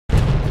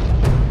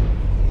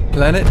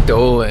Planet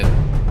Dolan.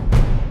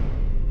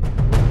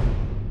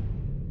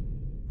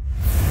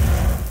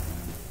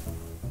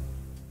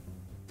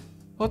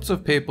 Lots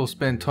of people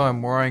spend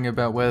time worrying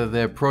about whether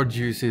their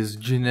produce is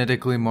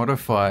genetically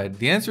modified.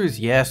 The answer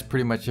is yes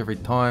pretty much every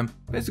time.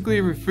 Basically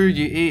every food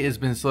you eat has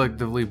been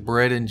selectively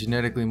bred and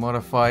genetically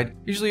modified,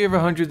 usually over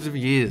hundreds of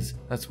years.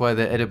 That's why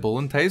they're edible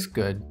and taste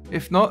good.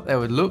 If not, they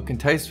would look and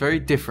taste very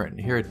different.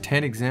 Here are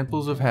 10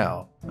 examples of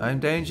how. I'm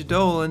Danger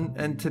Dolan,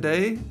 and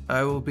today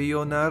I will be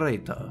your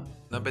narrator.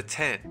 Number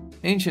 10.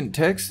 Ancient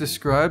texts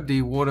describe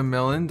the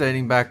watermelon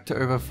dating back to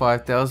over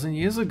 5,000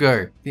 years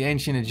ago. The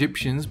ancient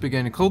Egyptians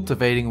began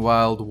cultivating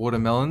wild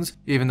watermelons,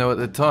 even though at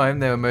the time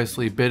they were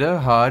mostly bitter,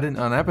 hard, and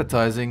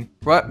unappetizing.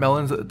 Ripe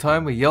melons at the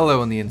time were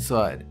yellow on the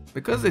inside.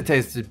 Because they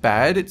tasted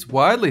bad, it's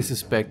widely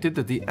suspected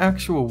that the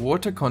actual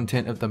water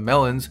content of the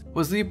melons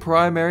was the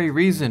primary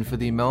reason for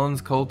the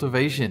melon's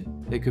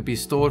cultivation. They could be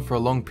stored for a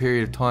long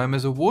period of time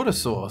as a water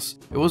source.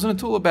 It wasn't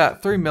until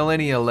about 3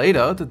 millennia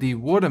later that the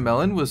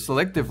watermelon was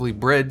selectively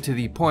bred to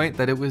the point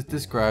that it was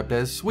described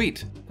as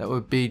sweet. That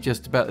would be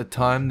just about the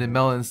time the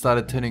melon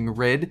started turning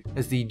red,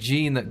 as the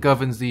gene that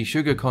governs the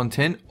sugar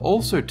content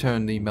also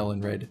turned the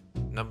melon red.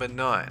 Number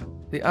 9.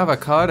 The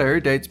avocado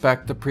dates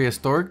back to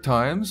prehistoric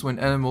times when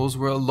animals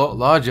were a lot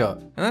larger.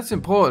 And that's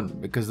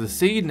important because the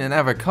seed in an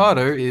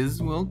avocado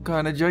is, well,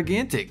 kinda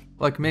gigantic.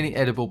 Like many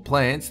edible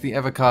plants, the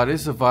avocado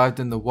survived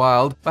in the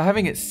wild by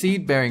having its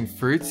seed-bearing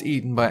fruits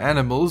eaten by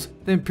animals,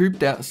 then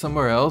pooped out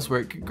somewhere else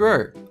where it could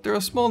grow. There are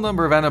a small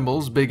number of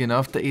animals big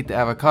enough to eat the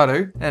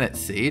avocado and its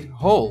seed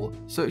whole,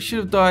 so it should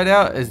have died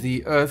out as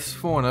the Earth's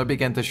fauna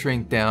began to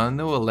shrink down.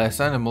 There were less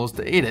animals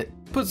to eat it.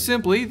 Put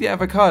simply, the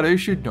avocado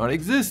should not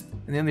exist,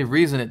 and the only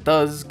reason it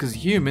does is because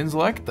humans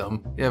like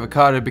them. The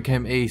avocado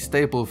became a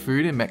staple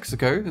food in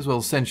Mexico, as well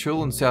as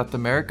Central and South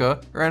America,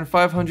 around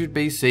 500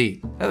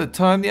 BC. At the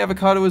time, the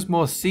avocado was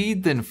more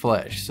seed than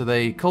flesh, so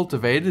they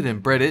cultivated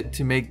and bred it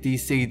to make the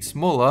seed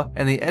smaller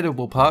and the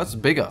edible parts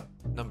bigger.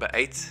 Number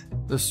 8.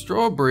 The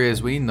strawberry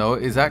as we know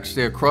it is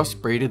actually a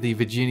crossbreed of the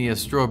Virginia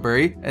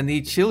strawberry and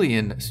the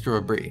Chilean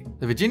strawberry.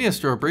 The Virginia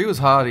strawberry was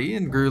hardy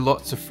and grew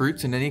lots of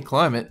fruits in any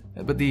climate,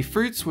 but the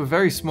fruits were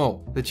very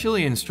small. The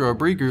Chilean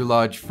strawberry grew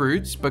large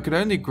fruits, but could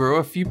only grow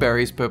a few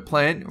berries per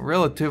plant,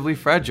 relatively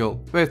fragile.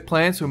 Both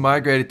plants were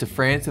migrated to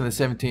France in the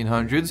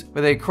 1700s,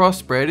 where they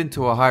crossbred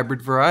into a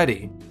hybrid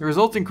variety. The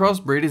resulting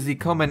crossbreed is the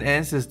common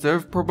ancestor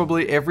of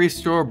probably every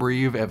strawberry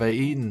you've ever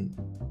eaten.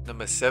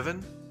 Number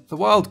 7. The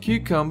wild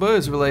cucumber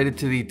is related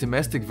to the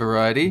domestic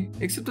variety,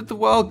 except that the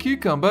wild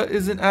cucumber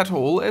isn't at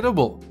all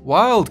edible.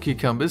 Wild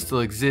cucumbers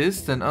still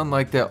exist, and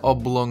unlike their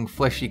oblong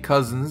fleshy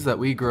cousins that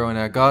we grow in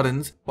our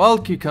gardens,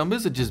 wild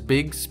cucumbers are just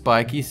big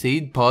spiky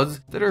seed pods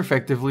that are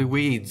effectively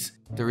weeds.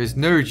 There is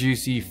no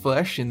juicy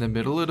flesh in the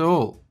middle at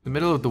all. The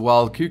middle of the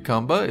wild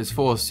cucumber is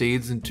 4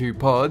 seeds and 2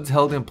 pods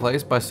held in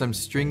place by some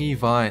stringy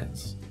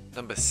vines.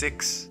 Number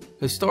 6.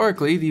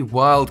 Historically, the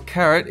wild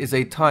carrot is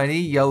a tiny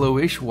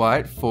yellowish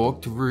white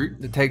forked root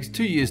that takes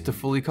 2 years to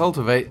fully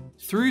cultivate.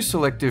 Through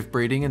selective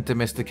breeding and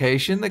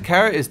domestication, the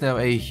carrot is now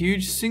a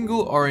huge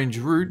single orange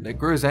root that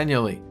grows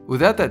annually.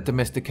 Without that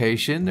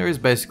domestication, there is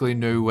basically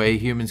no way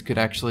humans could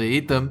actually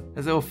eat them,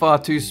 as they were far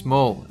too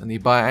small, and the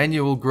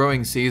biannual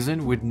growing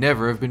season would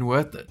never have been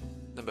worth it.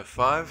 Number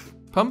 5.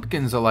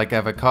 Pumpkins are like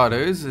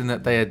avocados in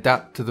that they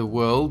adapt to the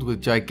world,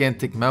 with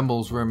gigantic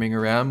mammals roaming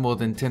around more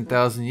than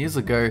 10,000 years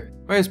ago.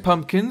 Most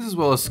pumpkins, as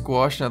well as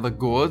squash and other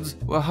gourds,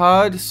 were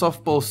hard,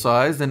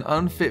 softball-sized and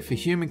unfit for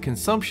human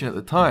consumption at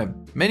the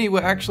time. Many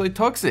were actually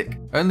toxic.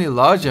 Only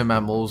larger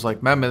mammals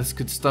like mammoths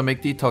could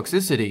stomach the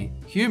toxicity.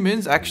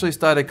 Humans actually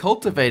started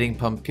cultivating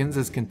pumpkins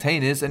as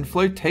containers and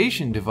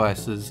flotation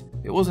devices.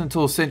 It wasn't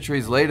until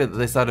centuries later that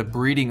they started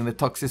breeding the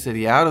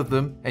toxicity out of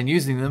them and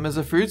using them as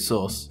a food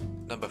source.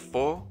 Number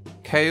 4.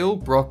 Kale,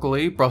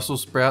 broccoli,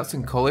 Brussels sprouts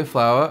and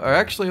cauliflower are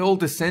actually all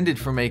descended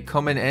from a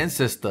common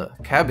ancestor,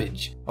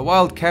 cabbage. A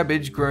wild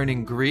cabbage grown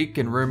in Greek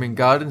and Roman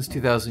gardens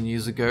 2,000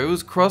 years ago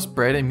was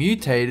crossbred and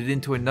mutated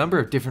into a number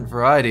of different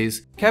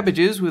varieties.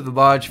 Cabbages with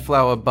large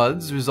flower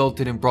buds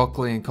resulted in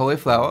broccoli and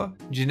cauliflower.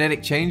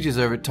 Genetic changes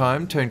over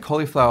time turned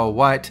cauliflower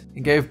white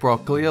and gave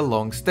broccoli a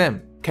long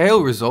stem.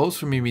 Kale results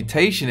from a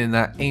mutation in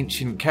that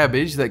ancient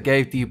cabbage that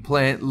gave the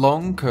plant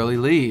long curly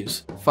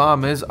leaves.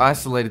 Farmers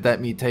isolated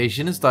that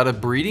mutation and started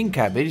breeding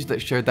cabbage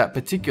that showed that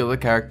particular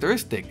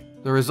characteristic.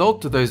 The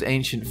result of those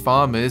ancient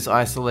farmers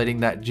isolating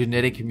that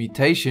genetic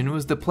mutation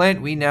was the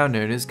plant we now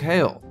know as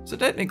kale. So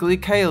technically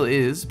kale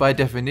is, by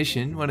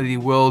definition, one of the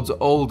world's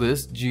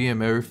oldest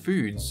GMO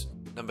foods.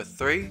 Number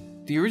 3.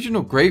 The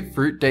original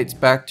grapefruit dates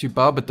back to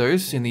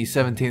Barbados in the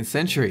 17th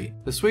century.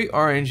 The sweet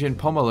orange and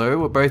pomelo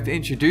were both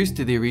introduced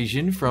to the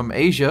region from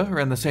Asia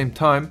around the same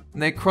time,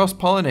 and they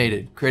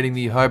cross-pollinated, creating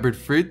the hybrid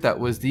fruit that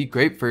was the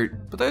grapefruit.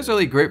 But those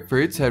early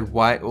grapefruits had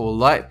white or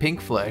light pink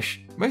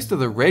flesh. Most of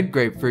the red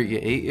grapefruit you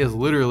eat is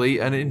literally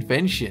an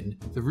invention.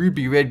 The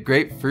ruby red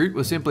grapefruit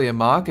was simply a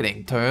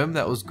marketing term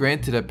that was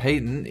granted a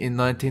patent in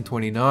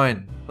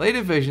 1929.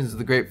 Later versions of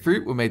the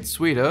grapefruit were made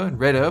sweeter and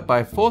redder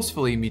by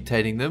forcefully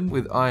mutating them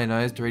with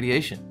ionized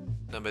radiation.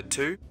 Number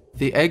 2.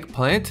 The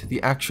eggplant,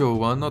 the actual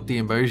one, not the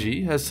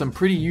emoji, has some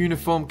pretty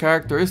uniform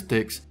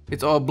characteristics.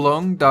 It's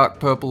oblong, dark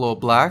purple or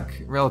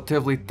black,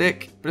 relatively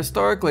thick, but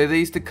historically they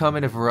used to come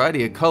in a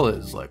variety of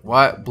colours, like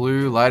white,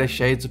 blue, lighter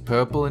shades of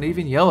purple and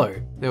even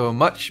yellow. They were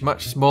much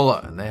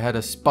smaller and they had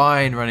a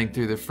spine running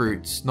through the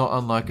fruits, not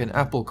unlike an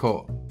apple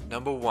core.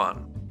 Number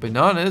 1.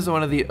 Bananas are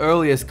one of the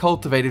earliest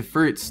cultivated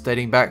fruits,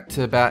 dating back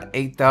to about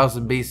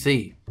 8000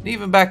 BC. And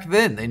even back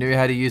then, they knew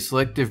how to use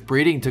selective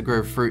breeding to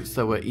grow fruits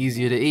that were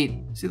easier to eat.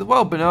 See, the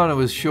wild banana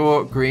was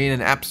short, green,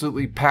 and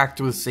absolutely packed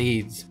with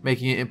seeds,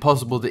 making it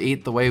impossible to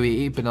eat the way we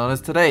eat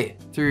bananas today.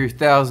 Through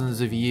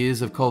thousands of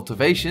years of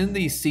cultivation,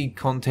 the seed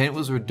content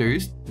was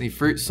reduced, and the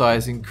fruit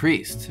size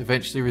increased,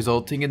 eventually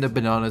resulting in the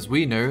bananas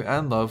we know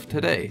and love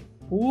today.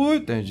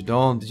 What? Danger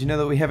Dawn, did you know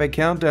that we have a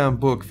countdown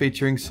book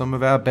featuring some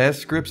of our best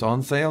scripts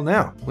on sale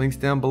now? Links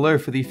down below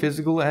for the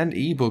physical and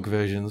ebook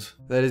versions.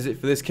 That is it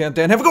for this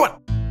countdown. Have a good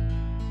one!